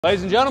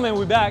Ladies and gentlemen,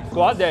 we're back.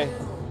 Squat day.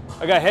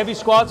 I got heavy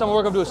squats. I'm gonna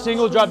work up to a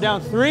single, drop down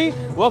 3.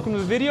 Welcome to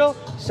the video.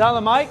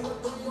 Silentmikke,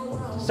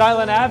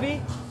 Silent Abby.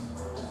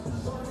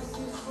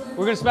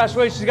 We're gonna smash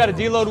weights. She's got a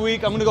deload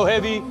week. I'm gonna go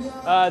heavy,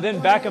 then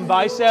back and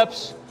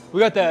biceps.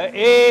 We got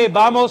the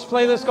Vamos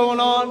playlist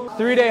going on.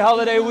 3-day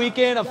holiday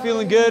weekend. I'm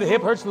feeling good.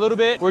 Hip hurts a little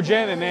bit. We're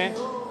jamming, man.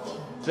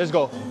 Let's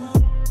go.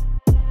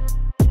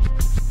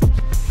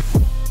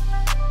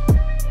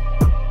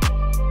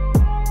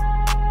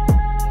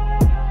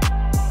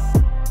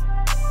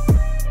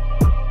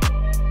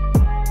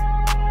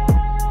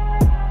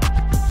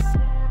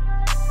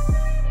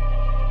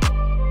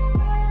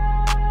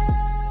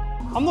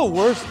 I'm the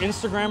worst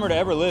Instagrammer to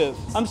ever live.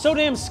 I'm so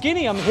damn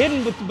skinny, I'm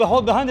hidden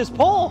behind this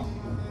pole.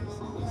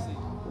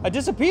 I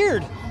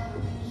disappeared.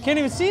 Can't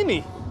even see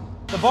me.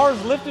 The bar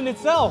is lifting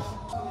itself.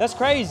 That's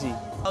crazy.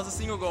 How's the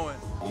single going?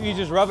 You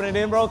just rubbing it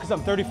in, bro, because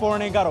I'm 34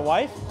 and ain't got a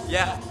wife?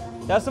 Yeah.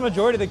 That's the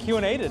majority of the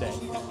Q&A today.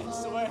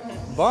 I swear.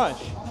 Bunch.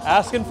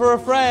 Asking for a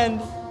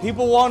friend.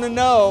 People want to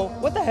know.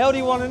 What the hell do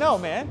you want to know,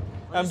 man?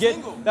 I'm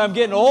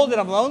getting old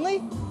and I'm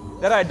lonely?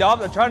 That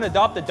I'm trying to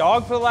adopt a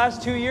dog for the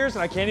last 2 years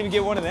and I can't even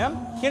get one of them?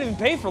 Can't even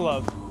pay for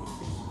love.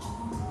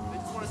 They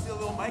just want to see a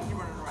little Mikey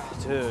running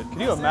around. Dude,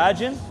 can you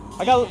imagine?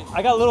 I got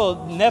a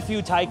little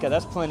nephew Taika.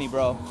 That's plenty,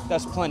 bro.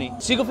 That's plenty.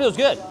 Seagull feels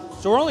good.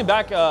 So we're only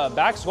back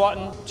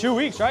squatting 2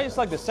 weeks, right? It's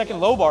like the second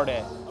low bar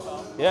day.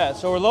 Yeah,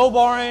 so we're low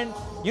barring.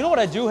 You know what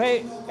I do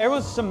hate?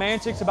 Everyone's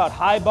semantics about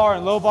high bar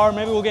and low bar.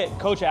 Maybe we'll get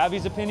Coach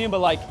Abby's opinion, but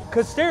like,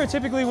 cause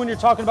stereotypically when you're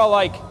talking about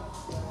like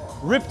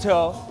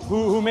Ripto,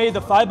 who made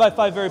the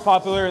 5x5 very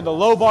popular and the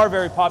low bar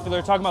very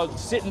popular, talking about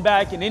sitting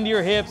back and into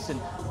your hips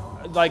and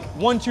like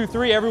 1, 2,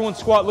 3, everyone's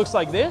squat looks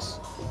like this.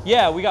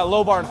 Yeah, we got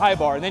low bar and high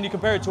bar. And then you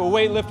compare it to a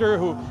weightlifter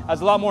who has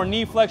a lot more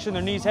knee flexion,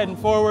 their knees heading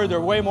forward, they're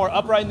way more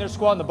upright in their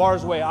squat and the bar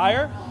is way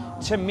higher.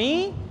 To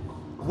me,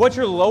 what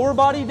your lower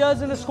body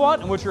does in a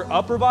squat and what your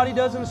upper body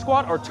does in a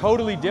squat are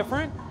totally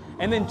different.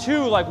 And then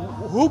 2, like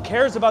who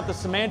cares about the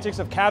semantics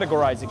of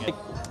categorizing it? Like,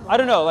 I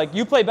don't know, like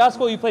you play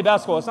basketball, you play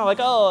basketball. It's not like,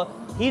 oh,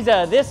 he's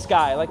this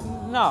guy. Like,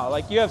 no,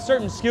 like you have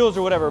certain skills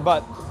or whatever,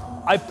 but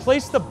I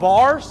place the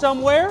bar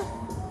somewhere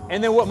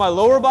and then what my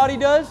lower body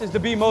does is to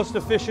be most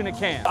efficient it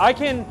can. I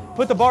can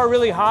put the bar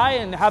really high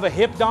and have a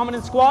hip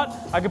dominant squat.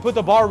 I can put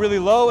the bar really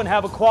low and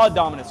have a quad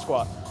dominant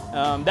squat.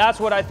 That's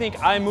what I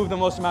think I move the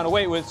most amount of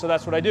weight with, so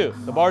that's what I do.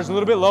 The bar's a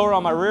little bit lower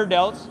on my rear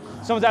delts.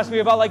 Someone's asked me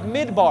about like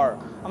mid bar.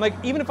 I'm like,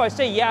 even if I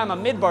say, yeah, I'm a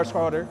mid bar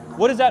squatter,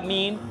 what does that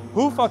mean?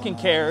 Who fucking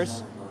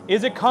cares?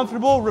 Is it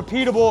comfortable,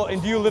 repeatable,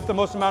 and do you lift the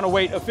most amount of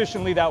weight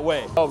efficiently that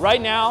way? So right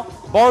now,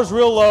 bar's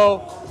real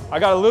low. I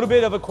got a little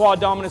bit of a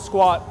quad dominant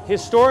squat.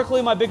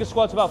 Historically, my biggest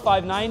squat's about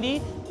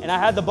 590, and I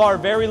had the bar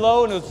very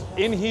low, and it was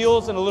in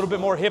heels and a little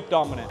bit more hip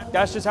dominant.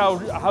 That's just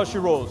how she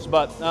rolls.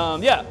 But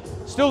yeah,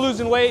 still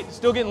losing weight,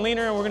 still getting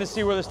leaner, and we're gonna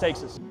see where this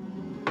takes us.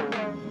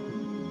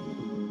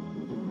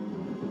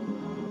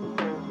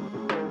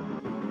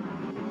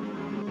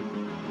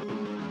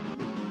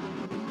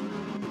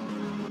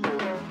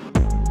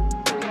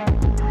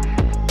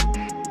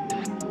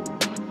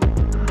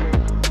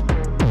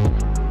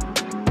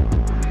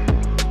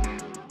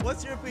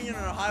 What's your opinion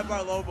on a high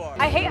bar, low bar?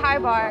 I hate high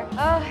bar.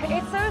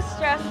 It's so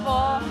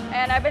stressful,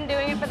 and I've been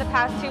doing it for the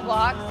past 2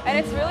 blocks, and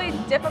it's really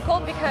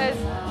difficult because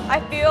I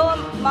feel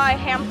my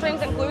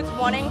hamstrings and glutes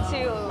wanting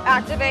to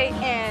activate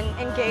and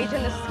engage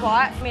in the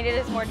squat. I mean, it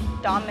is more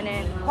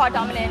dominant, quad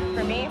dominant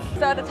for me.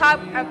 So at the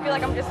top, I feel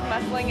like I'm just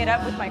muscling it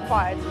up with my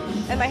quads,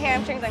 and my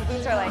hamstrings and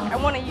glutes are like, I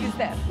want to use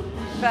them,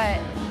 but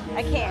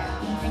I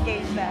can't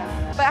engage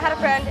them. But I had a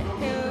friend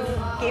who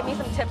gave me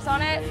some tips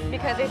on it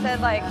because they said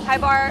like high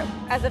bar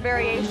as a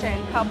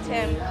variation helped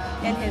him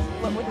in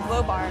with his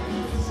low bar.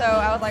 So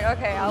I was like,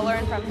 okay, I'll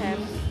learn from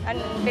him. And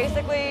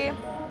basically,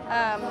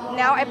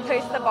 now I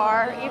place the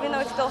bar, even though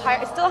it's still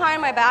high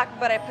on my back,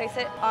 but I place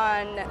it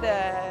on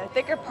the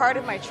thicker part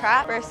of my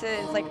trap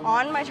versus like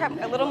on my trap,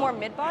 a little more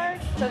mid-bar,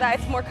 so that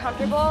it's more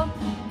comfortable.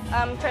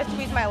 Try to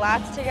squeeze my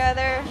lats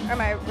together, or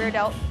my rear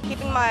delt,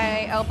 keeping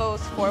my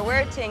elbows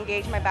forward to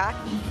engage my back,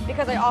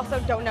 because I also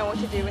don't know what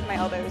to do with my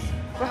elbows.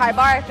 For high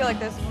bar, I feel like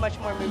there's much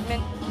more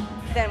movement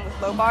than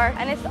with low bar,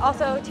 and it's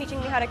also teaching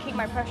me how to keep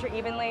my pressure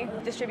evenly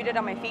distributed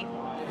on my feet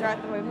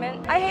throughout the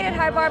movement. I hated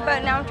high bar,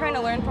 but now I'm trying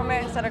to learn from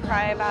it instead of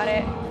cry about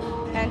it,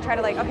 and try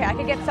to like, okay, I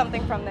could get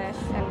something from this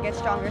and get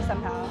stronger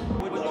somehow.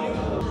 Would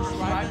you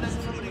describe this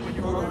when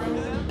you're programming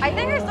it? I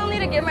think I still need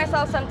to give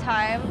myself some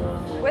time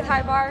with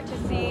high bar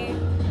to see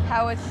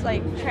how it's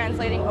like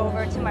translating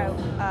over to my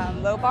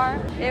low bar.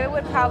 It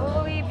would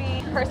probably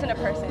be person to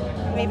person.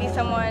 Maybe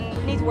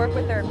someone needs work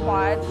with their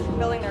quads,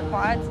 building their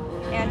quads,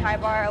 and high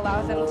bar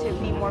allows them to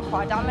be more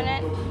quad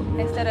dominant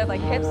instead of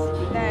like hips,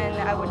 then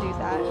I would use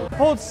that. I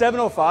pulled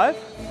 705.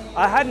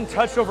 I hadn't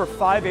touched over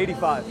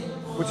 585,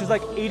 which is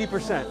like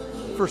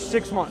 80% for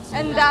 6 months.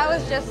 And that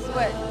was just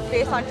what,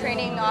 based on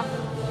training off?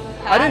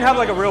 I didn't have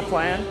like a real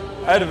plan.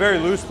 I had a very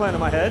loose plan in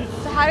my head.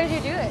 So how did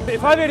you do it?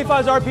 If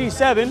 585 is RP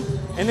 7,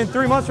 and then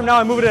 3 months from now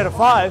I move it at a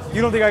 5,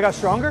 you don't think I got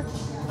stronger?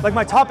 Like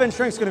my top end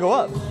strength is gonna go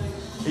up.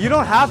 You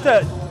don't have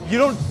to,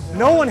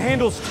 no one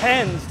handles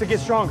 10s to get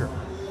stronger.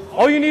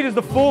 All you need is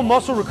the full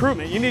muscle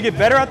recruitment. You need to get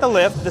better at the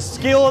lift, the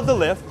skill of the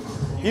lift.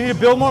 You need to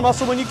build more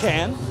muscle when you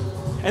can,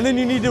 and then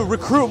you need to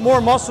recruit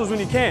more muscles when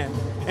you can.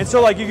 And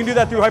so like you can do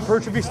that through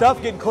hypertrophy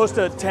stuff, getting close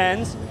to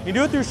 10s. You can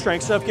do it through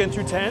strength stuff, getting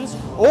through 10s,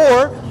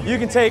 or you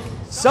can take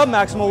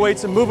sub-maximal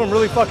weights and move them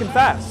really fucking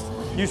fast.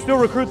 You still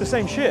recruit the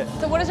same shit.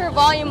 So what does your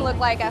volume look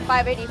like at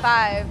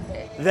 585?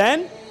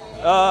 Then,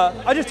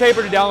 I just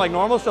tapered it down like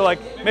normal. So like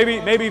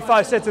maybe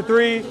 5 sets of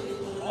 3,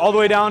 all the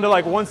way down to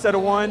like 1 set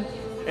of 1.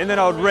 And then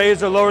I would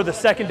raise or lower the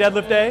second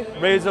deadlift day,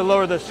 raise or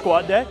lower the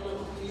squat day.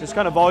 Just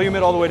kind of volume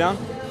it all the way down.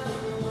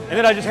 And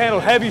then I just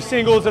handled heavy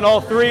singles in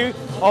all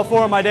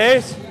 4 of my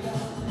days.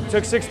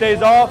 Took 6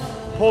 days off,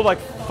 pulled like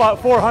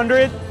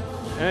 400,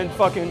 and then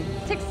fucking...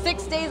 Took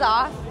 6 days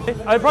off?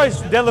 I'd probably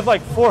deadlift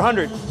like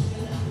 400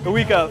 the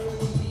week of.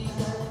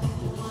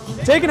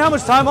 Taking how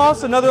much time off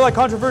is another like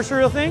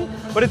controversial thing,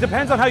 but it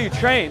depends on how you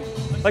train.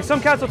 Like some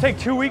cats will take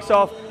 2 weeks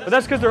off, but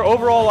that's because they're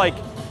overall like,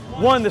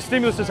 one, the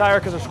stimulus is higher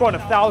because they're squatting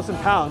 1,000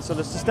 pounds, so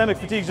the systemic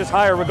fatigue is just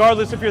higher.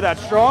 Regardless if you're that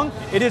strong,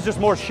 it is just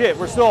more shit.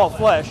 We're still all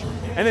flesh.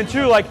 And then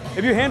two, like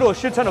if you handle a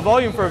shit ton of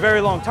volume for a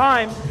very long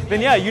time, then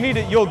yeah,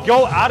 you'll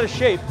go out of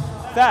shape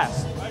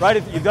fast, right?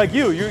 If like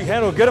you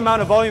handle a good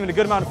amount of volume and a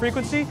good amount of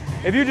frequency.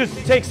 If you just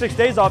take 6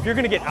 days off, you're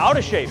gonna get out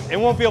of shape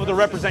and won't be able to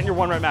represent your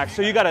 1 rep max.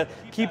 So you gotta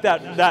keep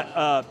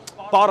that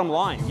bottom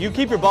line. You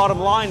keep your bottom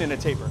line in a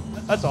taper,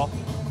 that's all.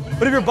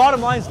 But if your bottom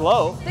line's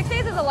low. 6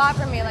 days is a lot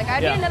for me. Like I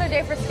need another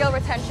day for skill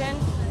retention,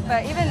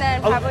 but even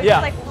then probably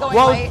yeah. just like going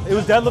light. It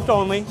was deadlift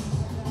only.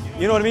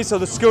 You know what I mean? So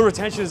the skill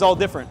retention is all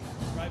different,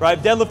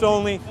 right? Deadlift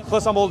only,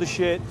 plus I'm old as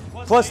shit,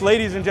 plus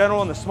ladies in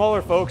general and the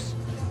smaller folks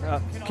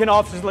can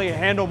obviously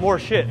handle more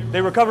shit.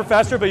 They recover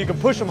faster, but you can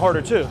push them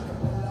harder too.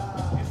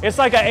 It's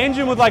like an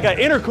engine with like an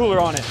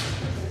intercooler on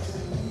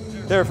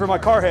it. There for my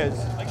car heads.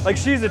 Like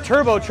she's a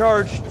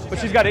turbocharged, but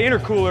she's got an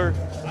intercooler.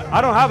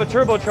 I don't have a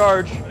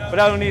turbocharge, but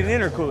I don't need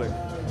an intercooler.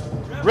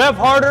 Rev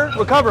harder,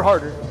 recover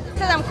harder. You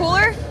said I'm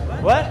cooler?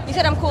 What? You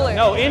said I'm cooler.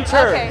 No,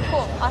 inter. Okay,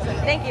 cool, awesome,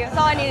 thank you. That's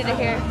all I needed to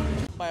hear.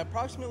 By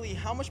approximately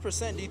how much %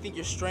 do you think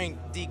your strength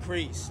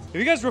decreased? If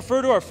you guys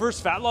refer to our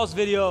first fat loss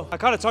video, I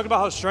kind of talked about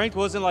how strength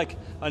wasn't like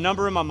a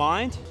number in my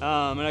mind,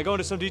 and I go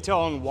into some detail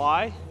on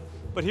why,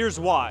 but here's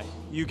why.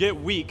 You get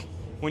weak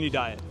when you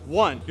diet.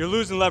 One, you're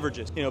losing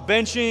leverages. You know,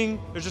 benching,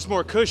 there's just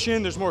more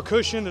cushion, there's more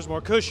cushion, there's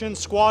more cushion.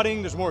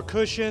 Squatting, there's more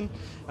cushion.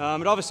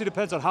 It obviously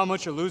depends on how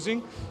much you're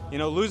losing. You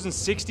know, losing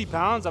 60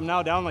 pounds, I'm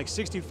now down like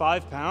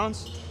 65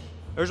 pounds.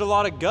 There's a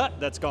lot of gut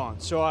that's gone.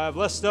 So I have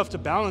less stuff to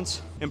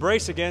balance and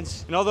brace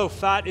against. And although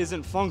fat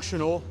isn't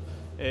functional,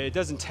 it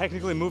doesn't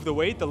technically move the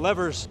weight, the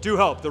levers do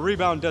help, the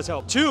rebound does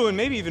help. Two, and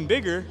maybe even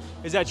bigger,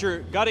 is that you're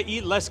gotta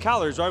eat less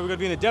calories, right? We're gonna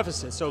be in a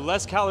deficit. So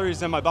less calories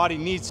than my body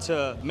needs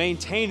to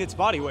maintain its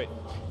body weight.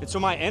 And so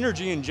my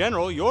energy in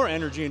general, your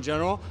energy in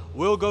general,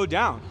 will go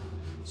down.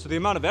 So the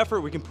amount of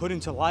effort we can put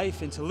into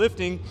life, into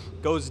lifting,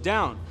 goes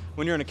down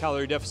when you're in a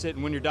calorie deficit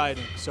and when you're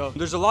dieting. So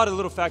there's a lot of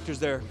little factors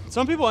there.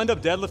 Some people end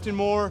up deadlifting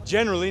more,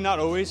 generally, not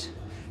always.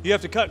 You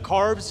have to cut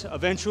carbs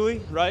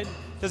eventually, right?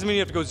 Doesn't mean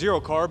you have to go 0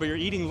 carb, but you're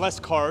eating less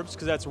carbs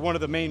because that's one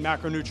of the main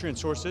macronutrient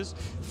sources.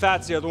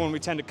 Fat's the other one we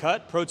tend to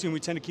cut. Protein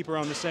we tend to keep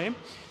around the same.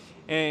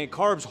 And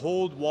carbs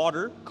hold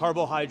water,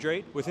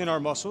 carbohydrate, within our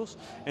muscles.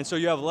 And so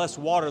you have less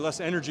water, less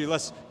energy,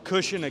 less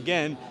cushion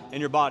again in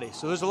your body.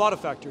 So there's a lot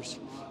of factors.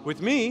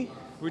 With me,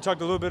 we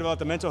talked a little bit about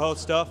the mental health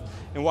stuff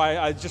and why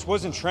I just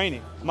wasn't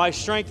training. My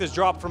strength has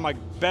dropped from my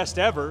best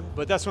ever,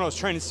 but that's when I was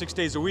training 6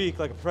 days a week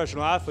like a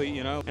professional athlete,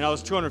 you know, and I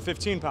was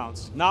 215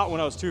 pounds, not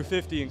when I was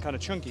 250 and kind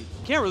of chunky.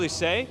 Can't really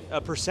say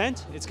a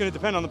percent. It's gonna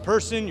depend on the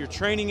person, your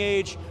training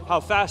age, how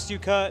fast you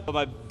cut. But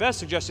my best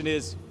suggestion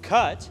is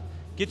cut,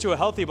 get to a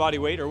healthy body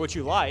weight or what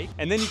you like,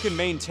 and then you can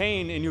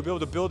maintain and you'll be able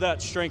to build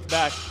that strength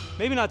back.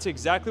 Maybe not to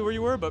exactly where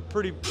you were, but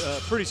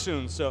pretty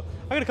soon. So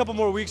I got a couple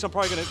more weeks. I'm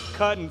probably gonna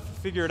cut and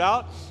figure it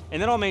out,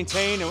 and then I'll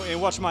maintain and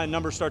watch my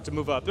numbers start to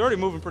move up. They're already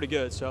moving pretty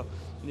good. So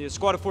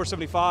squat at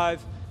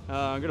 475.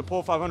 I'm gonna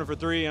pull 500 for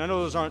 3, and I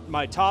know those aren't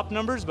my top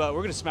numbers, but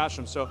we're gonna smash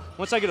them. So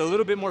once I get a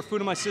little bit more food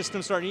in my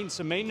system, start eating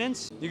some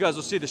maintenance, you guys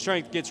will see the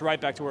strength gets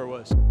right back to where it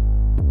was.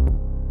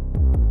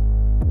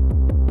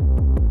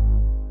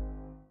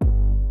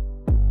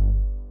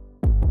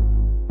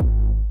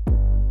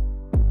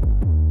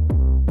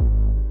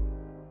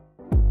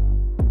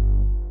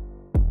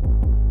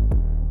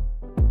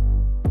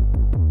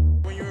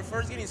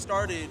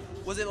 Started,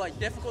 was it like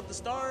difficult to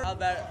start? How'd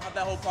that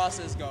whole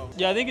process go?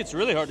 Yeah, I think it's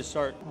really hard to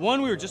start.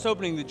 One, we were just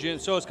opening the gym,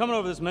 so I was coming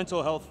over this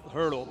mental health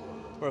hurdle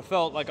where I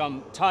felt like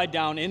I'm tied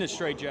down in a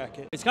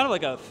straitjacket. It's kind of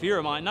like a fear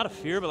of mine, not a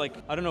fear, but like,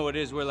 I don't know what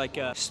it is, where like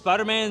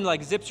Spider-Man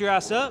like zips your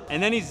ass up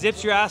and then he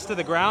zips your ass to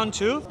the ground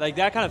too. Like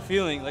that kind of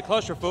feeling, like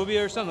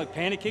claustrophobia or something, like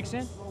panic kicks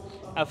in.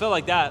 I felt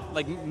like that,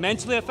 like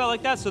mentally I felt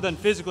like that, so then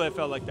physically I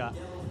felt like that.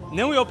 And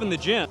then we opened the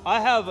gym.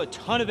 I have a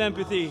ton of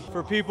empathy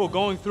for people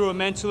going through it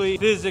mentally,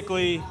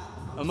 physically,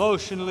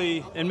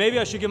 emotionally, and maybe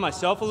I should give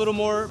myself a little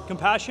more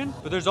compassion,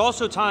 but there's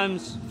also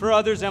times for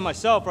others and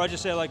myself where I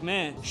just say like,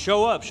 man,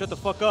 show up, shut the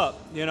fuck up,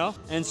 you know?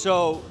 And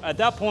so at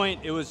that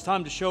point, it was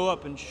time to show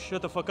up and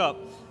shut the fuck up.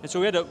 And so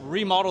we had to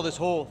remodel this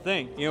whole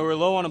thing. You know, we were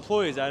low on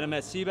employees. I hadn't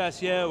met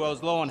Seabass yet. I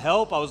was low on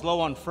help. I was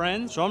low on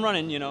friends. So I'm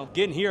running, you know,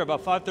 getting here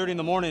about 5:30 in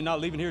the morning, not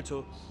leaving here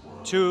till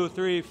 2,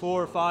 3,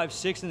 4, 5,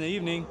 6 in the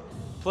evening,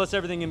 plus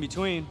everything in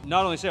between.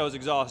 Not only say I was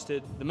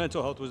exhausted, the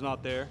mental health was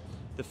not there.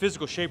 The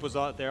physical shape was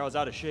not there. I was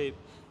out of shape.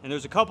 And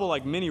there's a couple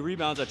like mini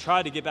rebounds. I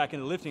tried to get back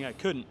into lifting. I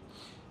couldn't.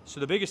 So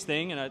the biggest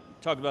thing, and I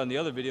talked about in the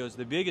other videos,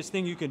 the biggest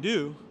thing you can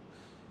do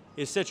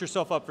is set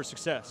yourself up for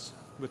success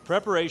with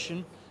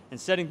preparation and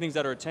setting things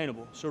that are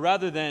attainable. So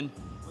rather than,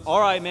 all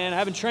right, man, I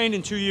haven't trained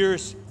in 2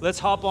 years. Let's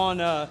hop on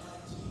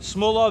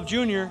Smolov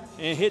Jr.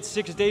 and hit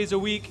 6 days a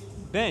week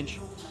bench.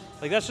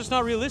 Like, that's just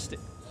not realistic.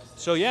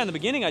 So yeah, in the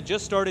beginning, I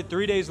just started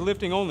 3 days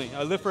lifting only.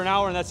 I lift for an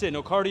hour and that's it,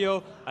 no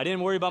cardio. I didn't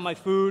worry about my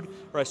food,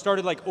 or I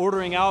started like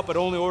ordering out, but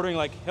only ordering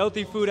like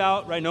healthy food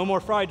out, right? No more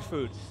fried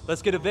food.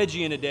 Let's get a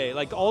veggie in a day.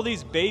 Like all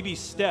these baby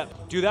steps,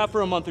 do that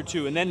for a month or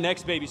two, and then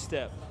next baby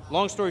step.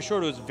 Long story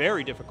short, it was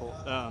very difficult.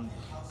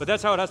 But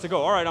that's how it has to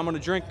go. All right, I'm gonna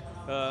drink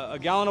a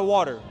gallon of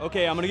water.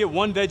 Okay, I'm gonna get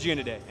 1 veggie in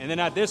a day. And then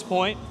at this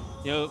point,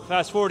 you know,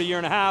 fast forward a year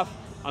and a half,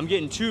 I'm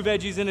getting 2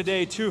 veggies in a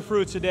day, 2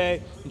 fruits a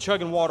day, and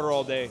chugging water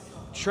all day.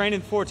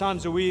 Training 4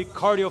 times a week,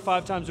 cardio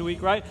 5 times a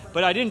week, right?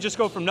 But I didn't just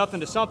go from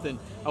nothing to something.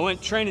 I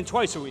went training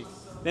twice a week,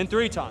 then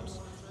 3 times,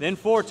 then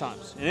 4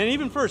 times. And then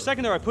even for a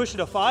second there, I pushed it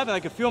to 5 and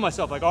I could feel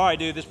myself like, all right,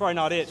 dude, this is probably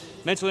not it.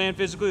 Mentally and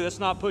physically, let's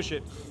not push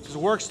it. Because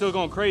work's still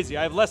going crazy.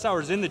 I have less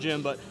hours in the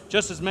gym, but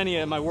just as many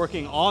am I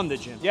working on the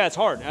gym. Yeah, it's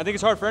hard. I think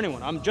it's hard for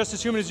anyone. I'm just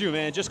as human as you,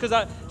 man. Just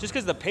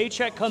because the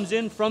paycheck comes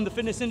in from the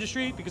fitness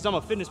industry, because I'm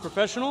a fitness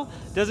professional,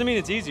 doesn't mean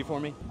it's easy for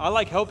me. I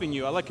like helping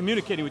you. I like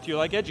communicating with you. I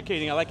like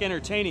educating. I like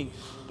entertaining.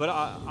 But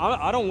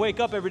I don't wake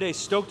up every day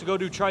stoked to go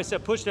do tricep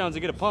pushdowns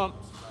and get a pump.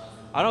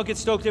 I don't get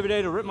stoked every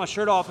day to rip my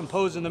shirt off and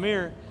pose in the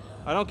mirror.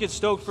 I don't get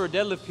stoked for a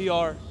deadlift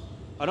PR.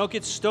 I don't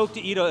get stoked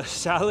to eat a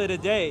salad a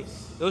day.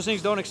 Those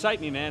things don't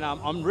excite me, man.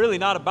 I'm really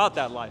not about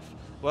that life.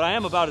 What I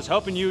am about is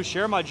helping you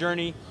share my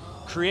journey,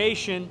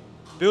 creation,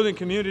 building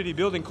community,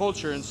 building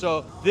culture. And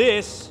so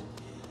this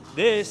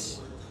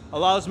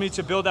allows me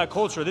to build that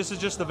culture. This is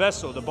just the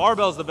vessel. The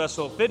barbell's the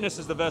vessel. Fitness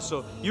is the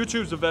vessel.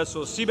 YouTube's the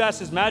vessel.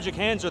 Seabass's magic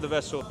hands are the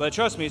vessel. But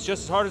trust me, it's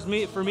just as hard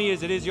for me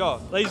as it is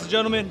y'all. Ladies and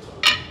gentlemen,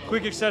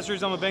 quick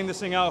accessories, I'm gonna bang this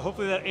thing out.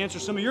 Hopefully that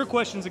answers some of your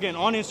questions. Again,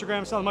 on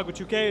Instagram, Silentmikke with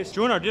 2Ks.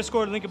 Join our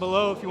Discord, link it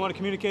below if you wanna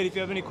communicate, if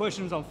you have any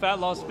questions on fat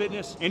loss,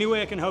 fitness. Any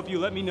way I can help you,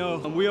 let me know.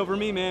 We over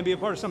me, man. Be a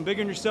part of something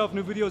bigger than yourself.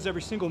 New videos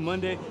every single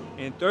Monday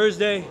and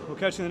Thursday. We'll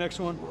catch you in the next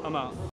one. I'm out.